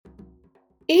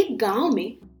एक गांव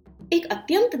में एक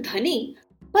अत्यंत धनी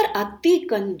पर अति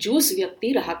कंजूस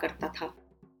व्यक्ति रहा करता था।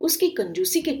 उसकी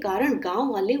कंजूसी के कारण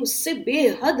गांव वाले उससे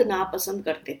बेहद नापसंद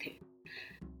करते थे।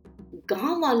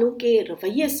 गांव वालों के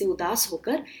रवैये से उदास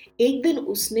होकर एक दिन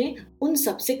उसने उन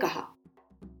सब से कहा,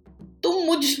 तुम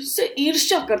मुझसे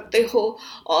ईर्ष्या करते हो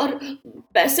और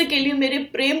पैसे के लिए मेरे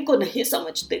प्रेम को नहीं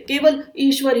समझते, केवल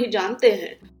ईश्वर ही जानते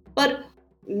हैं। पर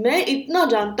मैं इतना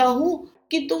जानता हूं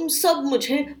कि तुम सब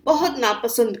मुझे बहुत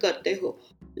नापसंद करते हो।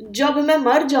 जब मैं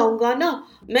मर जाऊंगा ना,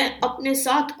 मैं अपने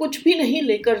साथ कुछ भी नहीं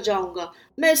लेकर जाऊंगा,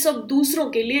 मैं सब दूसरों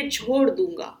के लिए छोड़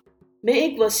दूंगा। मैं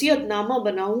एक वसीयतनामा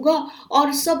बनाऊंगा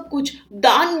और सब कुछ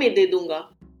दान में दे दूंगा,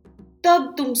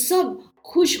 तब तुम सब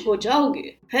खुश हो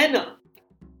जाओगे, है ना?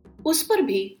 उस पर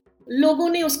भी लोगों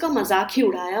ने उसका मजाक ही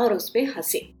उड़ाया और उस पे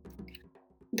हंसे।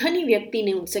 धनी व्यक्ति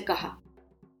ने उनसे कहा,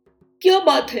 क्या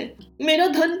बात है, मेरा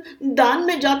धन दान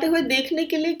में जाते हुए देखने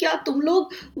के लिए क्या तुम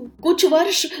लोग कुछ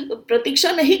वर्ष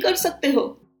प्रतीक्षा नहीं कर सकते हो?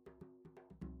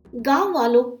 गांव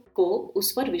वालों को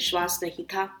उस पर विश्वास नहीं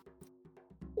था।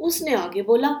 उसने आगे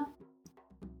बोला,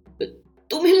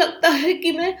 तुम्हें लगता है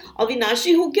कि मैं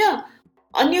अविनाशी हूं क्या?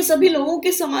 अन्य सभी लोगों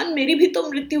के समान मेरी भी तो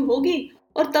मृत्यु होगी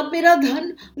और तब मेरा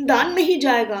धन दान में ही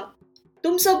जाएगा,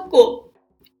 तुम सबको।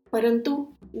 परंतु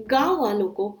गांव वालों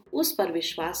को उस पर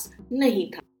विश्वास नहीं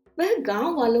था। वह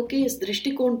गांव वालों के इस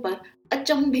दृष्टिकोण पर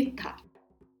अचंभित था।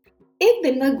 एक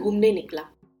दिन वह घूमने निकला।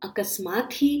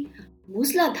 अकस्मात ही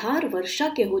मूसलाधार वर्षा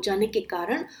के हो जाने के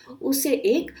कारण उसे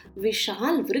एक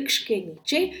विशाल वृक्ष के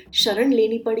नीचे शरण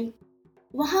लेनी पड़ी।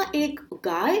 वहां एक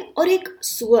गाय और एक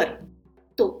सूअर।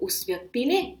 तो उस व्यक्ति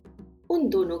ने उन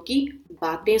दोनों की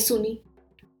बातें सुनी।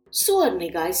 सूअर ने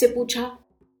गाय से पूछा,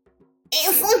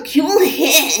 ऐसा क्यों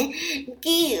है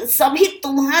कि सभी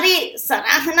तुम्हारी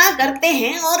सराहना करते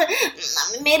हैं और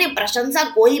मेरी प्रशंसा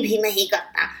कोई भी नहीं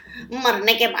करता?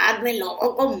 मरने के बाद मैं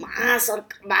लोगों को मांस और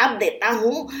कबाब देता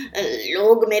हूँ,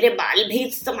 लोग मेरे बाल भी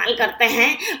इस्तेमाल करते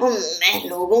हैं, मैं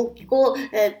लोगों को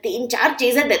 3-4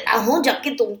 चीजें देता हूँ,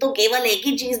 जबकि तुम तो केवल एक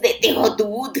ही चीज देते हो,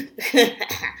 दूध।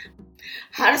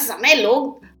 हर समय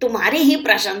लोग तुम्हारी ही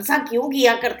प्रशंसा क्यों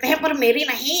किया करते हैं पर मेरी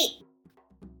नहीं?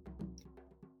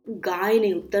 गाय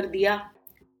ने उत्तर दिया,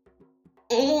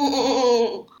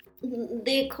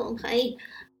 देखो भाई,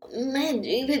 मैं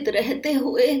जीवित रहते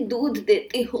हुए दूध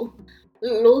देती हूँ।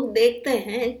 लोग देखते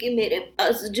हैं कि मेरे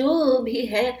पास जो भी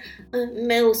है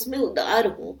मैं उसमें उदार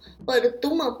हूँ, पर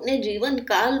तुम अपने जीवन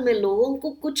काल में लोगों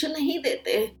को कुछ नहीं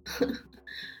देते।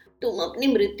 तुम अपनी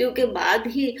मृत्यु के बाद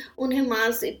ही उन्हें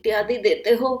मांस इत्यादि देते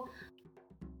हो।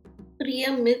 प्रिय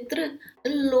मित्र,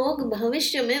 लोग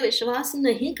भविष्य में विश्वास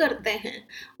नहीं करते हैं,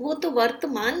 वो तो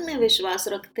वर्तमान में विश्वास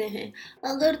रखते हैं।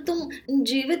 अगर तुम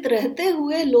जीवित रहते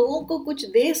हुए लोगों को कुछ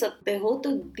दे सकते हो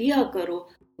तो दिया करो,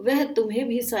 वह तुम्हें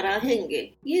भी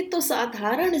सराहेंगे। ये तो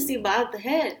साधारण सी बात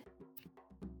है।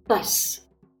 बस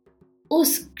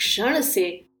उस क्षण से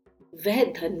वह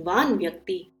धनवान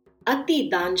व्यक्ति अति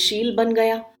दानशील बन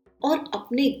गया और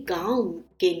अपने गांव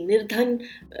के निर्धन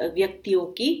व्यक्तियों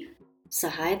की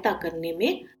सहायता करने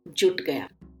में जुट गया।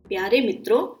 प्यारे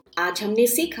मित्रों, आज हमने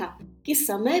सीखा कि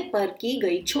समय पर की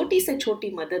गई छोटी से छोटी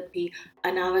मदद भी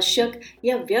अनावश्यक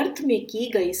या व्यर्थ में की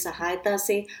गई सहायता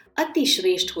से अति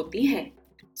श्रेष्ठ होती है।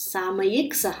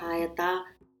 सामयिक सहायता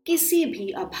किसी भी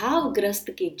अभावग्रस्त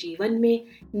के जीवन में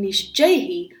निश्चय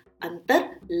ही अंतर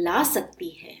ला सकती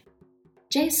है।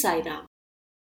 जय साई राम।